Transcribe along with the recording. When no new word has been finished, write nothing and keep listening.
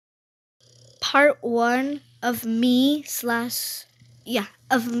part 1 of me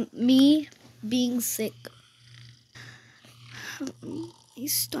of me being sick. My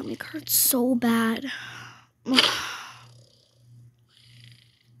stomach hurts so bad.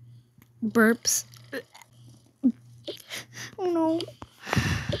 Burps. Oh no.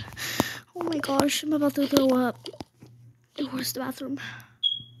 Oh my gosh, I'm about to throw up. Where's the bathroom?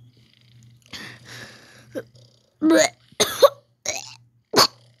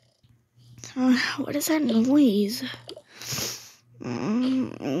 What is that noise?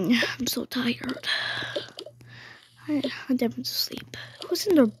 I'm so tired. I'm definitely asleep. Who's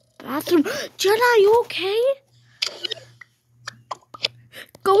in the bathroom? Jenna, are you okay?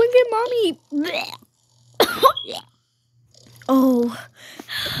 Go and get mommy. Oh.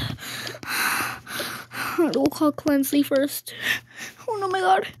 We'll call Cleansley first. Oh no, my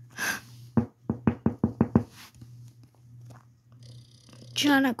God.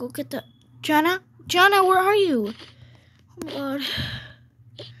 Jenna, go get the... Jenna, where are you? Oh my God.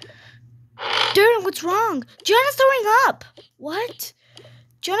 Darren, what's wrong? Jenna's throwing up. What?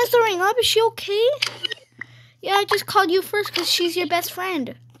 Jenna's throwing up? Is she okay? Yeah, I just called you first because she's your best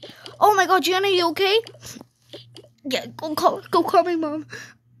friend. Oh my God, Jenna, you okay? Yeah, go call my mom.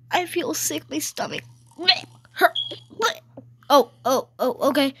 I feel sick, my stomach. Oh,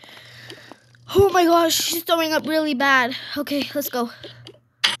 okay. Oh my gosh, she's throwing up really bad. Okay, let's go.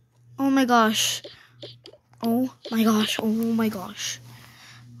 Oh my gosh. Oh my gosh. Oh my gosh.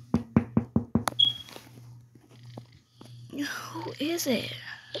 Who is it?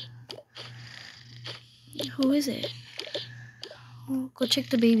 Who is it? Oh, go check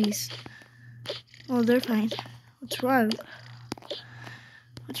the babies. Oh, they're fine. What's wrong?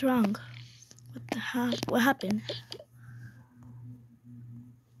 What's wrong? What the heck? What happened?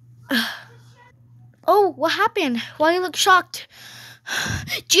 Oh, what happened? Why you look shocked?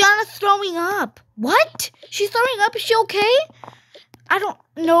 Gianna's throwing up. What? She's throwing up? Is she okay? I don't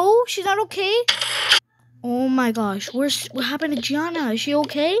know. She's not okay? Oh my gosh. What happened to Gianna? Is she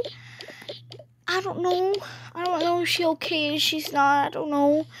okay? I don't know. I don't know if she's okay. She's not. I don't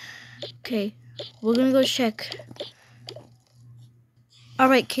know. Okay. We're gonna go check.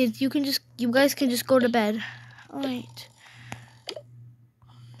 Alright, kids. You guys can just go to bed. Alright.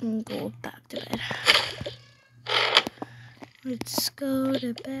 Go back to bed. Let's go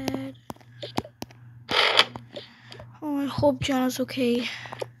to bed. Oh, I hope Gianna's okay.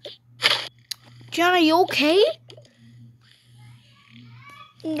 Gianna, you okay?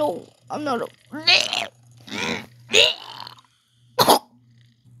 No, I'm not.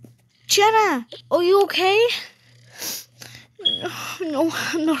 Gianna, are you okay? No,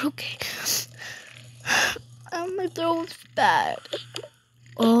 I'm not okay. My throat's bad.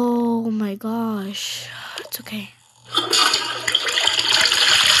 Oh my gosh. It's okay.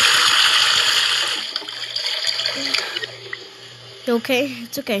 You okay?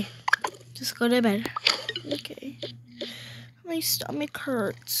 It's okay. Just go to bed. Okay. My stomach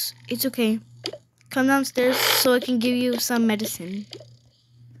hurts. It's okay. Come downstairs so I can give you some medicine.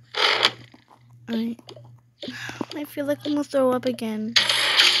 Alright. I feel like I'm gonna throw up again.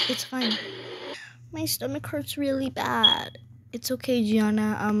 It's fine. My stomach hurts really bad. It's okay,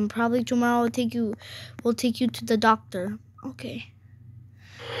 Gianna. Probably tomorrow we'll take you to the doctor. Okay.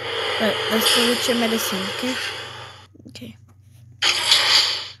 But let's go with your medicine, okay? Okay.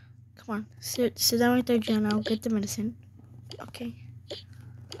 Come on. Sit down right there, Gianna. I'll get the medicine. Okay.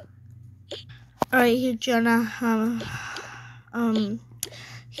 Alright, here, Gianna.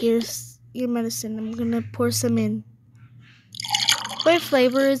 Here's your medicine. I'm gonna pour some in. What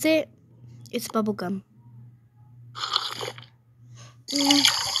flavor is it? It's bubblegum.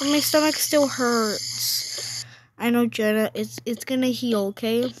 My stomach still hurts. I know, Jenna. It's gonna heal,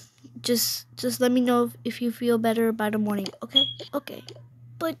 okay? Just let me know if you feel better by the morning, okay? Okay.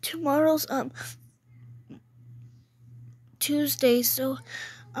 But tomorrow's Tuesday, so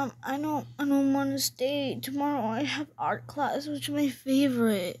I don't want to stay. Tomorrow I have art class, which is my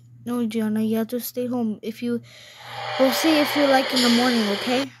favorite. No, Gianna, you have to stay home. We'll see if you like in the morning,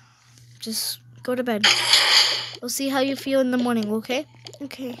 okay? Just go to bed. We'll see how you feel in the morning, okay?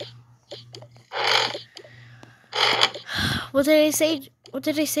 Okay. What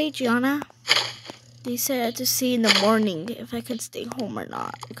did they say, Gianna? They said to see in the morning if I could stay home or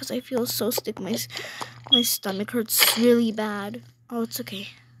not, because I feel so sick. My stomach hurts really bad. Oh, it's okay.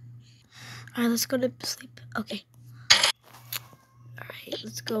 All right, let's go to sleep. Okay. All right,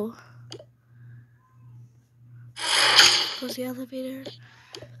 let's go. Close the elevator.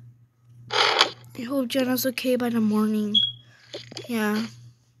 I hope Jenna's okay by the morning. Yeah.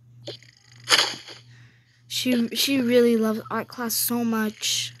 She really loves art class so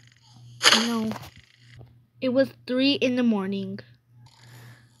much. No. It was 3 in the morning.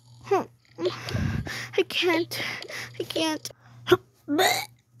 I can't.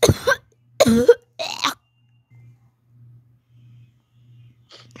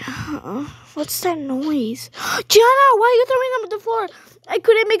 What's that noise? Gianna, why are you throwing up on the floor? I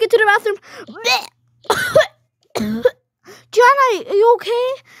couldn't make it to the bathroom. Gianna, are you okay?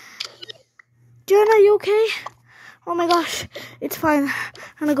 Gianna, are you okay? Oh my gosh, it's fine.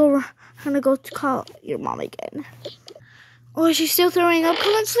 I'm gonna go to call your mom again. Oh, is she still throwing up,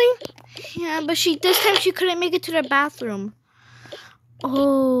 Kingsley? Yeah, but this time she couldn't make it to the bathroom.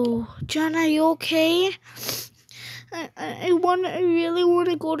 Oh, Gianna, are you okay? I really want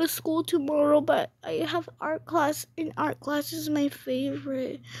to go to school tomorrow, but I have art class, and art class is my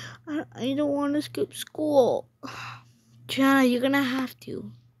favorite. I don't want to skip school. Gianna, you're gonna have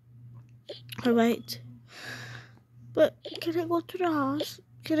to. Alright. But can I go to the house?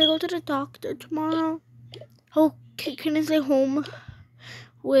 Can I go to the doctor tomorrow? Oh, can I stay home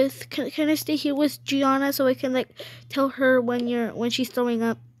with? Can I stay here with Gianna so I can like tell her when she's throwing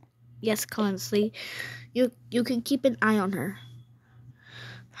up? Yes, Constantly. You can keep an eye on her.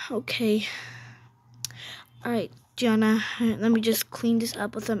 Okay. All right, Gianna. Let me just clean this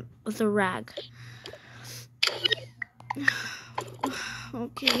up with a rag.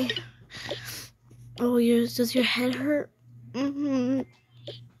 Okay. Oh, does your head hurt? No.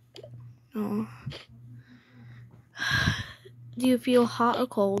 Do you feel hot or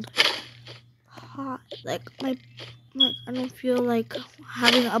cold? Hot. Like I don't feel like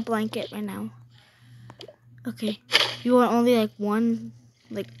having a blanket right now. Okay. You want only like one,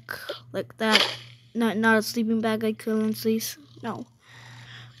 like that, not a sleeping bag like Kingsley's. No.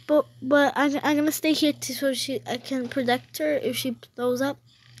 But I'm gonna stay here so I can protect her if she throws up.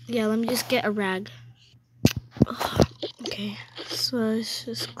 Yeah. Let me just get a rag. Okay. So let's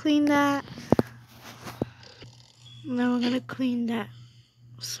just clean that. Now we're gonna clean that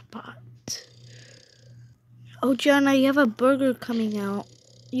spot. Oh, Gianna, you have a burger coming out.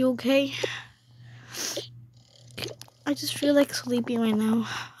 You okay? I just feel like sleeping right now.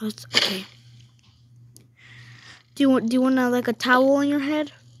 It's okay. Do you want like a towel on your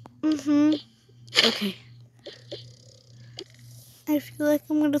head? Okay. I feel like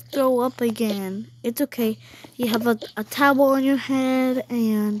I'm gonna throw up again. It's okay. You have a towel on your head,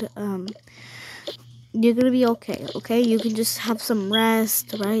 and you're gonna be okay. Okay, you can just have some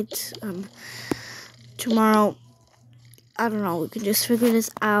rest, right? Tomorrow, I don't know, we can just figure this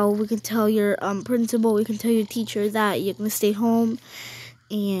out. We can tell your principal, we can tell your teacher that you're gonna stay home,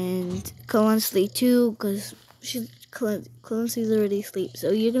 and Kingsley too, because Kingsley's already asleep.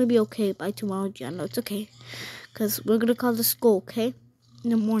 So you're gonna be okay by tomorrow, Gianna. It's okay, because we're gonna call the school, okay,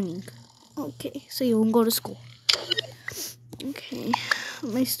 in the morning. Okay, so you won't go to school. Okay,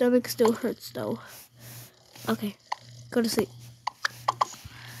 my stomach still hurts though. Okay, go to sleep.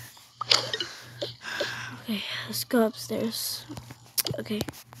 Okay, let's go upstairs. Okay.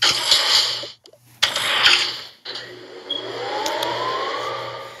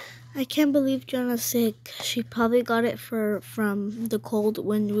 I can't believe Gianna's sick. She probably got it from the cold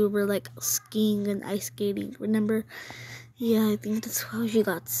when we were like skiing and ice skating. Remember? Yeah, I think that's how she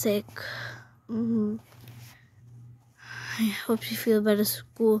got sick. I hope she feels better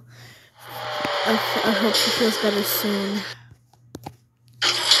school. I hope she feels better soon.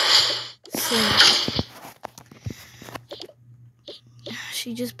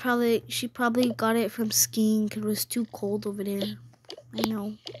 She probably got it from skiing because it was too cold over there. I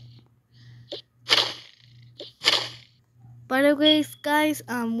know. By the way, guys,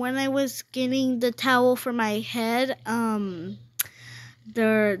 when I was getting the towel for my head,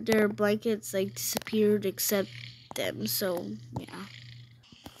 their blankets like disappeared except them. So yeah.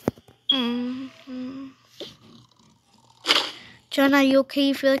 John, are you okay?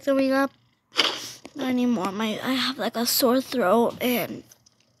 You feel like throwing up? Not anymore. I have like a sore throat and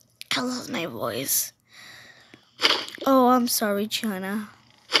I lost my voice. Oh, I'm sorry, Gianna.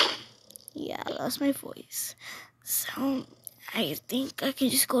 Yeah, I lost my voice. So I think I can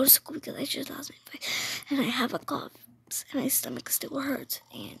just go to school because I just lost my voice. And I have a cough. And my stomach still hurts.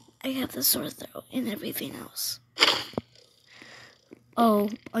 And I have the sore throat and everything else. Oh,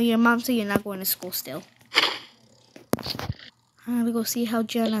 your mom said you're not going to school still. I'm gonna go see how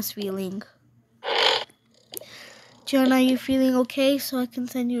Gianna's feeling. Gianna, are you feeling okay so I can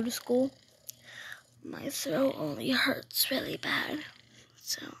send you to school? My throat only hurts really bad.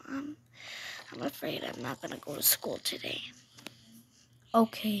 So I'm afraid I'm not gonna go to school today.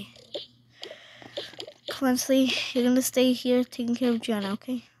 Okay. Kingsley, you're gonna stay here taking care of Gianna,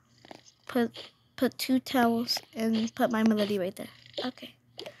 okay? Put 2 towels and put my Melody right there. Okay.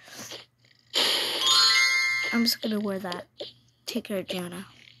 I'm just gonna wear that. Take care of Gianna.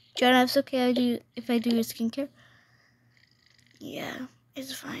 Gianna, it's okay if I do your skincare? Yeah,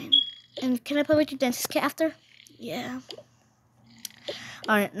 it's fine. And can I play with your dentist kit after? Yeah.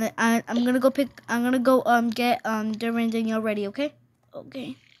 Alright, I'm gonna go get Derwin and Danielle ready, okay?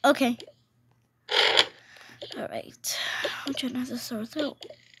 Okay. Okay. Alright. I'm trying to have a sore throat.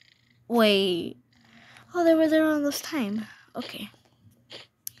 Wait. Oh, they were there all this time. Okay.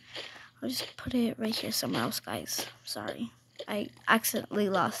 I'll just put it right here somewhere else, guys. Sorry. I accidentally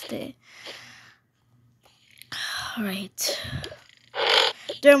lost it. Alright.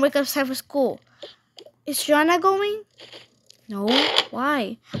 Darren, wake up, it's time for school. Is Gianna going? No.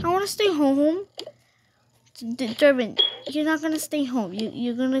 Why? I want to stay home. Durbin, you're not gonna stay home.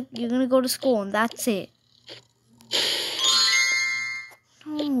 You're gonna go to school and that's it.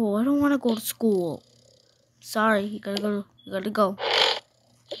 No, I don't want to go to school. Sorry, you gotta go.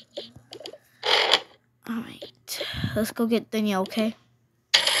 All right, let's go get Danielle, okay?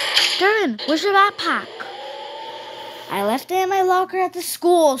 Durbin, where's your backpack? I left it in my locker at the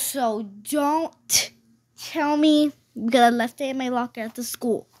school, so don't tell me because I left it in my locker at the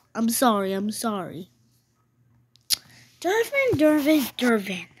school. I'm sorry.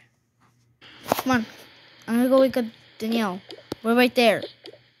 Dervin. Come on. I'm gonna go wake up Danielle. We're right there.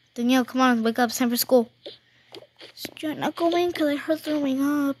 Danielle, come on, wake up. It's time for school. You're not going because I heard throwing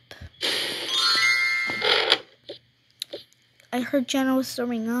up. I heard Jenna was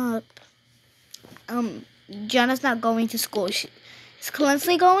throwing up. Jenna's not going to school. Is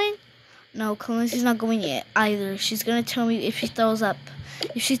Kalensley going? No, Kalensley's not going yet either. She's gonna tell me if she throws up.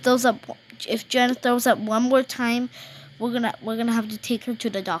 If Jenna throws up one more time, we're gonna have to take her to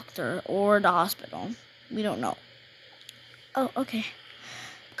the doctor or the hospital. We don't know. Oh, okay.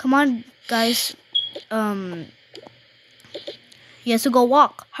 Come on, guys. He has to go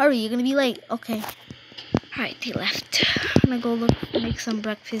walk. Hurry, you're gonna be late. Okay. Alright, they left. I'm gonna go make some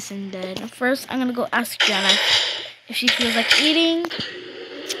breakfast and then first I'm gonna go ask Jenna if she feels like eating.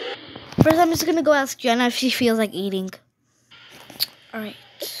 First, I'm just gonna go ask Jenna if she feels like eating. Alright.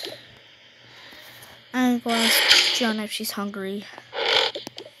 I'm gonna go ask Jenna if she's hungry.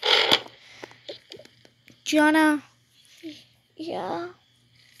 Jenna? Yeah?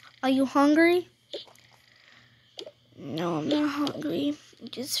 Are you hungry? No, I'm not hungry.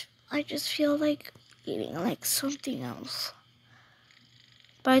 I just feel like eating like something else.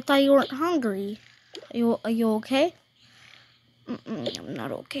 But I thought you weren't hungry. Are you okay? I'm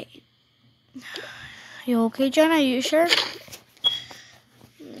not okay. You okay, Jenna? Are you sure?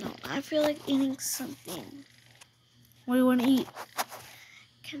 No, I feel like eating something. What do you want to eat?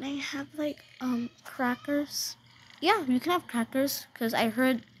 Can I have like crackers? Yeah, you can have crackers because I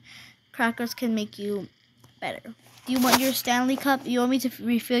heard crackers can make you better. Do you want your Stanley cup? You want me to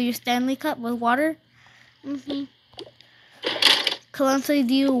refill your Stanley cup with water? Kalensley,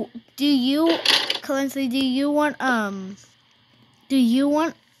 do you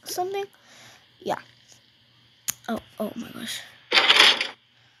want something? Yeah. Oh my gosh.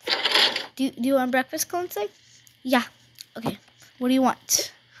 Do you want breakfast, Kalensley? Yeah. Okay. What do you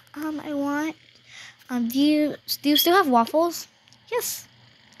want? I want do you still have waffles? Yes.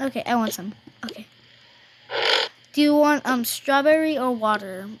 Okay, I want some. Okay. Do you want strawberry or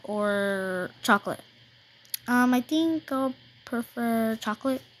water or chocolate? I think I'll prefer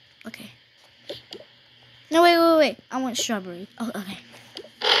chocolate. Okay. No, wait. I want strawberry. Oh, okay.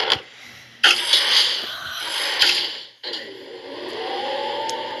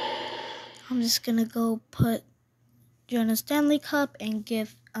 I'm just gonna go put Jonah Stanley cup and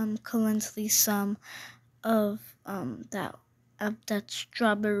give Kalensley some of that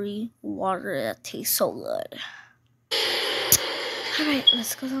strawberry water that tastes so good. All right,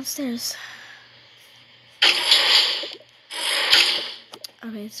 let's go downstairs.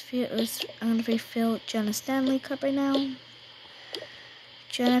 Alright, I'm gonna refill Jenna's Stanley cup right now.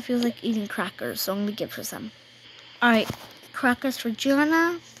 Jenna feels like eating crackers, so I'm gonna give her some. Alright, crackers for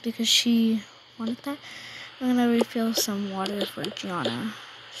Jenna because she wanted that. I'm gonna refill some water for Jenna.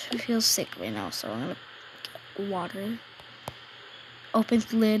 She feels sick right now, so I'm gonna get water. Open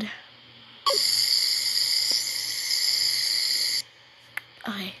the lid.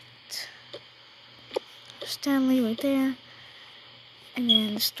 Alright. Stanley right there. And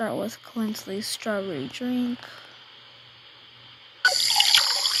then start with Kalensley's strawberry drink.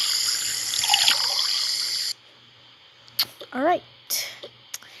 Alright.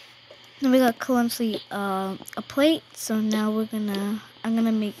 Now we got Kalensley a plate. So now I'm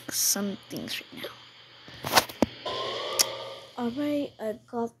gonna make some things right now. Alright, I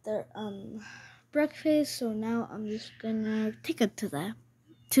got their breakfast, so now I'm just gonna take it to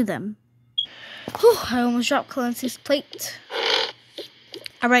them. Whew, I almost dropped Clancy's plate.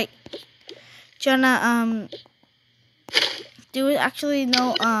 Alright. Gianna, do we actually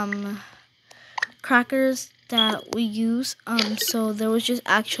know, crackers that we use? So there was just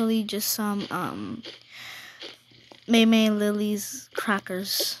actually just some, May Lily's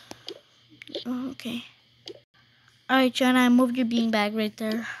crackers. Oh, okay. Alright, Gianna, I moved your beanbag right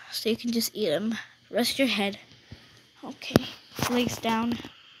there so you can just eat them. Rest your head. Okay. Legs down.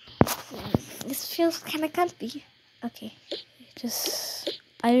 This feels kind of comfy. Okay.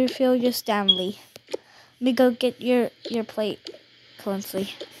 I feel your Stanley. Let me go get your plate,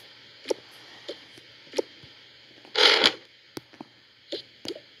 Clancy.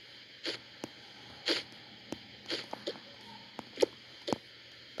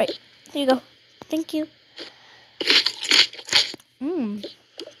 Right. Here you go. Thank you.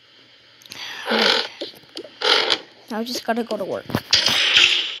 Right. Now I just gotta go to work.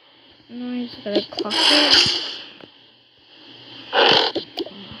 Now I just gotta clock it.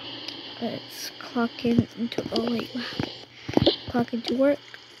 Let's clock in into, oh wait. Clock into work.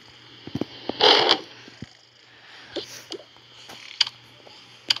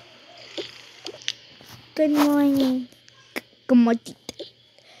 Good morning. Good morning.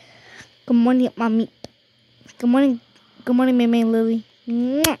 Good morning, mommy. Good morning. Good morning, May and Lily.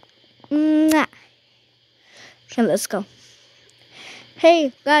 Mwah. Mwah. Okay, let's go.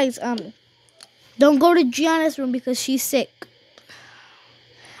 Hey guys, don't go to Gianna's room because she's sick.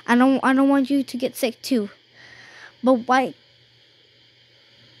 I don't want you to get sick too. But why?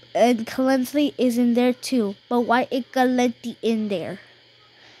 And Clancy is in there too. But why is Clancy in there?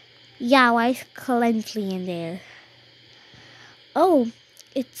 Yeah, why is Clancy in there? Oh,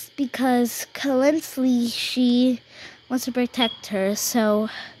 it's because Clancy, she wants to protect her. So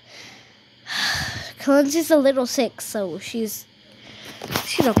Clancy's a little sick, so she's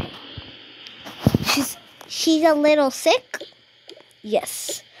okay. She's a little sick.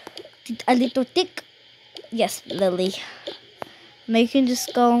 Yes. A little thick. Yes, Lily. Now you can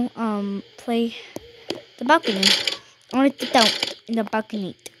just go play the balcony. I want to sit down in the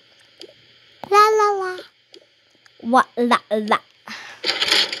balcony. La la la. What la la.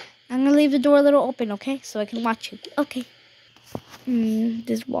 I'm gonna leave the door a little open, okay? So I can watch you. Okay.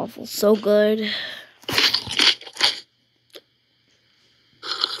 This waffle's so good.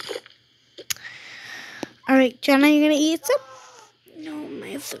 Alright, Gianna, you gonna eat some? No,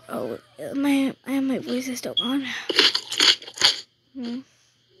 my throat, my voice is still gone.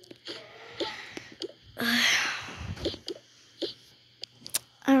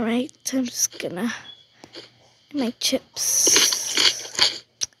 Alright, I'm just gonna eat my chips.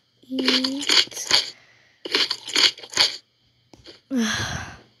 Eat.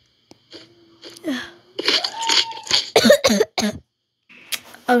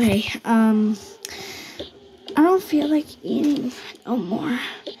 Okay, I don't feel like eating no more.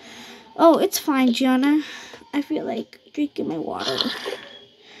 Oh, it's fine, Gianna. I feel like drinking my water.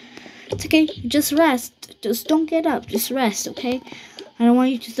 It's okay. Just rest. Just don't get up. Just rest, okay? I don't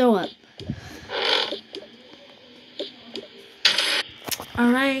want you to throw up.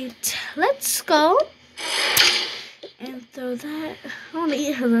 Alright, let's go. And throw that. I want to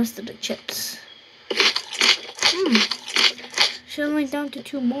eat the rest of the chips. She's only down to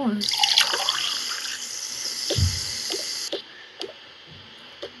 2 more.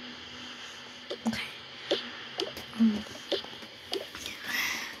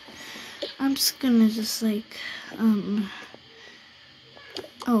 I'm just gonna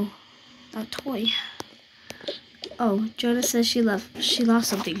oh, that toy. Oh, Jonah says she lost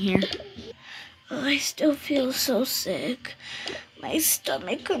something here. Oh, I still feel so sick. My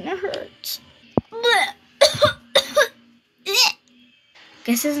stomach kinda hurts.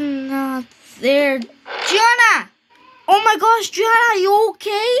 Guess it's not there. Gianna! Oh my gosh, Gianna, are you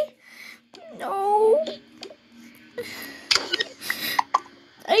okay? No.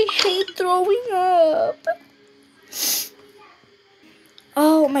 I hate throwing up.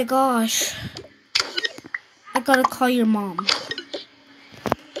 Oh my gosh. I gotta call your mom.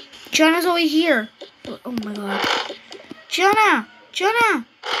 Gianna's over here. Oh my god. Gianna! Gianna!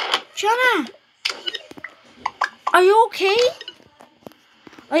 Gianna! Are you okay?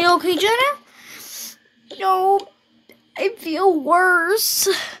 Are you okay, Gianna? No. I feel worse.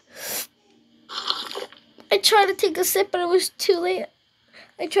 I tried to take a sip, but it was too late.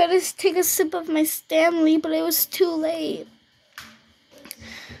 I tried to take a sip of my Stanley, but it was too late.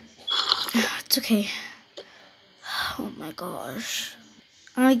 It's okay. Oh my gosh.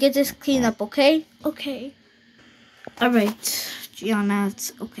 I'm gonna get this cleaned up, okay? Okay. Alright, Gianna,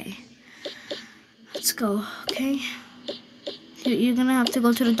 it's okay. Let's go, okay? You're gonna have to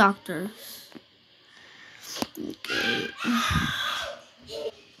go to the doctor. Okay.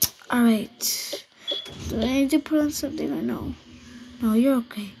 Alright. Do I need to put on something or no? No, you're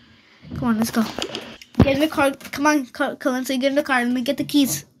okay. Come on, let's go. Get in the car. Come on, Lindsay, get in the car. Let me get the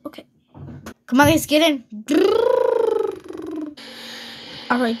keys. Okay. Come on, guys, get in.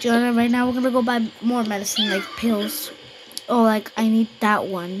 Alright, Jonah, right now we're gonna go buy more medicine, like pills. Oh, like, I need that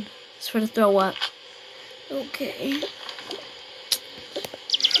one. It's for the throw up. Okay.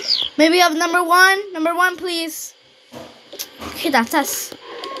 Maybe have number one? Number one, please. Okay, that's us.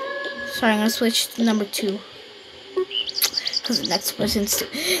 Sorry, I'm gonna switch to number two. Because the next person's two.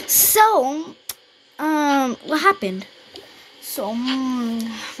 So, what happened? So,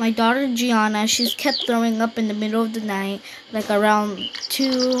 my daughter Gianna, she's kept throwing up in the middle of the night, like around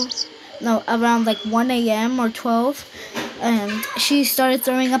around like 1 a.m. or 12. And she started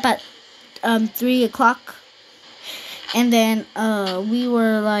throwing up at 3 o'clock. And then we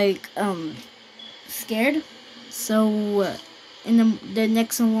were like scared. So in the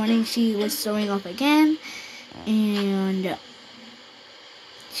next morning, she was throwing up again, and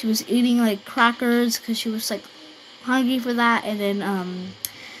she was eating like crackers because she was like hungry for that, and then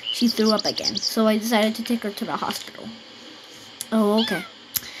she threw up again. So I decided to take her to the hospital. Oh, okay.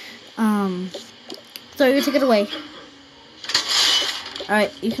 So you take it away. All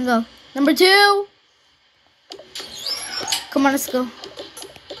right, you can go. Number two. Come on, let's go.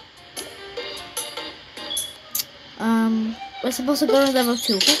 We're supposed to go to level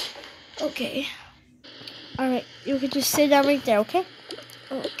 2, okay? Okay. All right, you can just sit down right there, okay?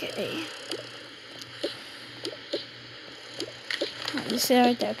 Okay. Just sit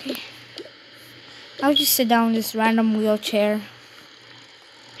right there, okay? I'll just sit down in this random wheelchair.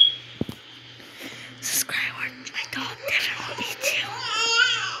 Subscribe or my dog Devin will eat you.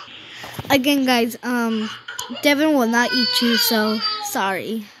 Again, guys, Devin will not eat you, so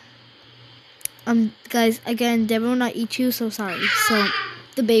sorry. Guys, again, Devin will not eat you, so sorry. So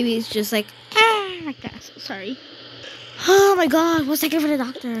the baby is just like that. So sorry. Oh my God, what's taking for the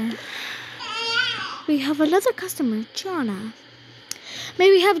doctor? We have another customer, Gianna. May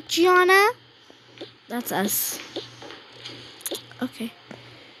we have Gianna? That's us. Okay.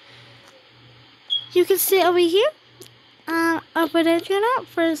 You can sit over here. Over there, Gianna.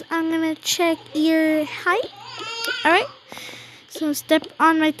 First, I'm gonna check your height. All right. So step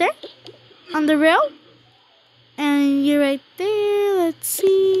on right there, on the rail, and you're right there. Let's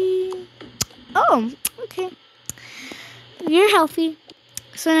see. Oh, okay. You're healthy.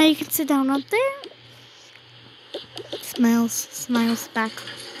 So now you can sit down up there. Smiles back.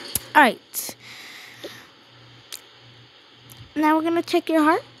 All right. Now we're gonna check your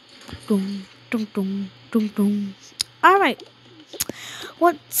heart. Dum, dum, dum, dum, dum. All right.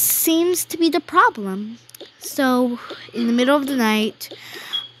 What seems to be the problem? So, in the middle of the night,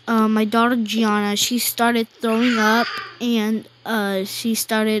 my daughter Gianna, she started throwing up, and she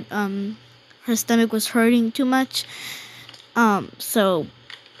started her stomach was hurting too much. So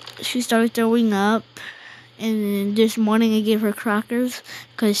she started throwing up, and this morning I gave her crackers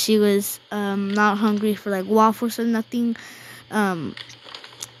because she was not hungry for like waffles or nothing.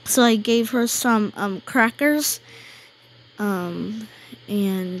 So I gave her some crackers, and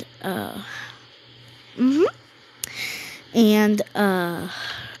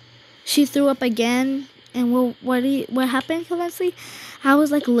she threw up again. And what happened, Leslie? I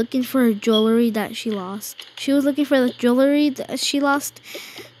was like looking for her jewelry that she lost. She was looking for the jewelry that she lost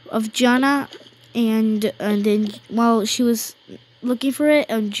of Gianna, and then while she was looking for it,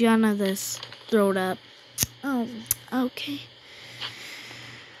 Gianna just throwed up. Oh, okay.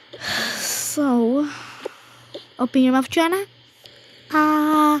 So, open your mouth, Gianna.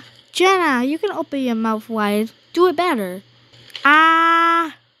 Gianna, you can open your mouth wide. Do it better.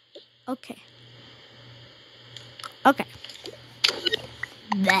 Okay. Okay.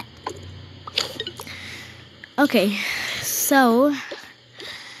 That. Okay. So,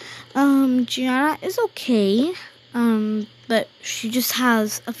 Gianna is okay. But she just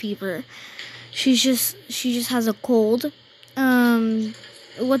has a fever. She just has a cold.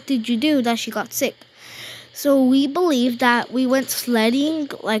 What did you do that she got sick? So we believe that we went sledding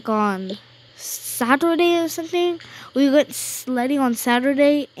like on Saturday or something. We went sledding on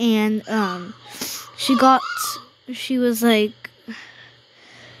Saturday, and she was like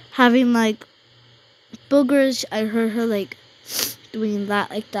having like boogers. I heard her like doing that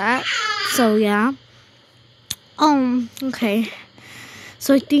like that. So yeah. Okay.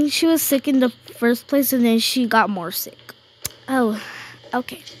 So I think she was sick in the first place, and then she got more sick. Oh,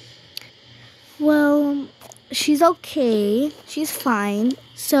 okay. Well, she's okay. She's fine.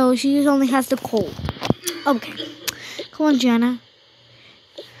 So she just only has the cold. Okay. Come on, Gianna.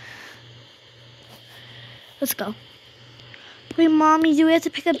 Let's go. Wait, Mommy, do we have to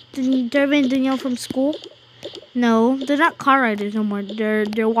pick up Dervin and Danielle from school? No, they're not car riders no more.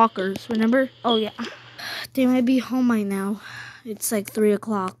 They're walkers, remember? Oh, yeah. They might be home by now. It's like 3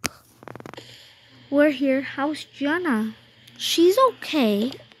 o'clock. We're here. How's Gianna? She's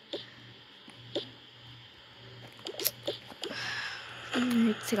okay. I'm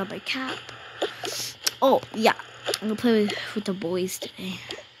gonna take off my cap. Oh, yeah. I'm gonna play with the boys today.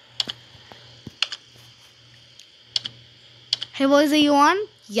 Hey, boys, are you on?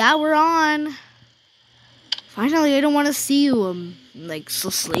 Yeah, we're on. Finally, I don't want to see you. Like, so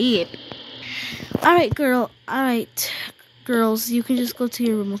sleep. All right, girls, you can just go to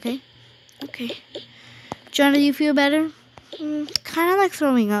your room, okay? Okay. John, do you feel better? Kind of like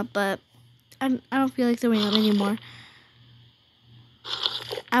throwing up, but I don't feel like throwing up anymore.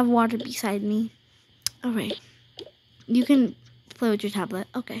 I have water beside me. All right. You can play with your tablet.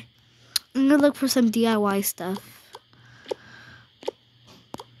 Okay. I'm gonna look for some DIY stuff.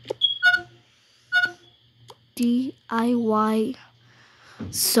 DIY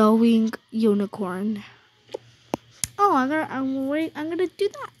sewing unicorn. Oh, I'm gonna do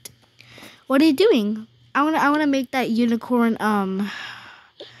that. What are you doing? I wanna make that unicorn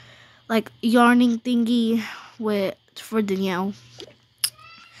like yarning thingy for Danielle.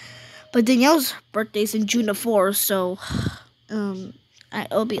 But Danielle's birthday's in June the 4th, so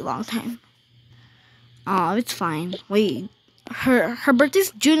it'll be a long time. Oh, it's fine. Wait, her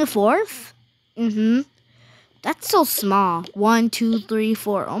birthday's June the 4th? Mm-hmm. That's so small. 1, 2, 3,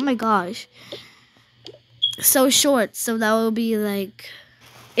 4. Oh my gosh. So short. So that will be like,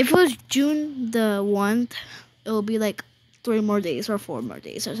 if it was June the 1st, it will be like 3 more days or 4 more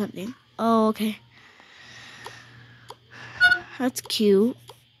days or something. Oh, okay. That's cute.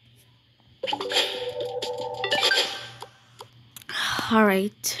 All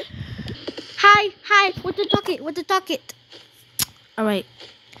right. Hi. What the docket? All right.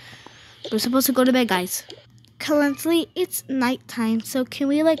 We're supposed to go to bed, guys. Currently, it's nighttime, so can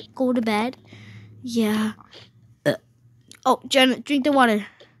we like go to bed? Yeah. Oh, Janet, drink the water.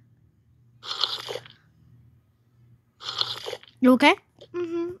 You okay?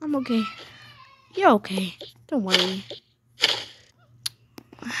 I'm okay. You're okay. Don't worry.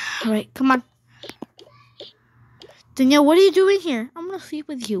 All right, come on. Danielle, what are you doing here? I'm gonna sleep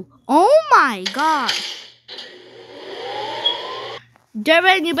with you. Oh my gosh.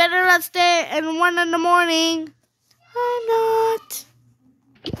 Devin, you better not stay at 1 in the morning. I'm not.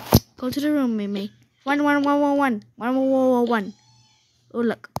 Go to the room, Mimi. 1. Oh,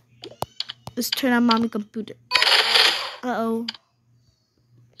 look. Let's turn on Mommy computer. Uh-oh.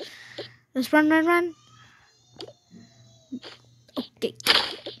 Let's run. Okay.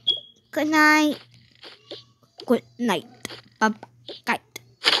 Good night. Good night. Bye-bye.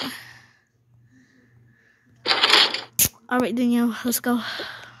 All right, Danielle, let's go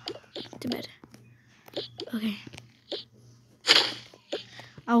to bed. Okay.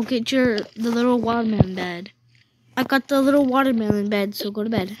 I'll get the little watermelon bed. I got the little watermelon bed, so go to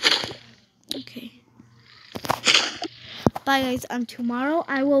bed. Okay. Bye, guys. Tomorrow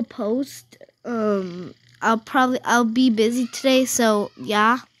I will post. I'll be busy today, so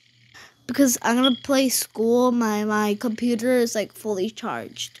yeah. Because I'm gonna play school. My computer is like fully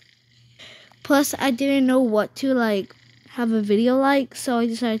charged. Plus, I didn't know what to like have a video like, so I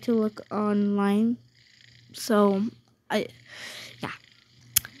decided to look online. So yeah.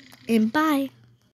 And bye.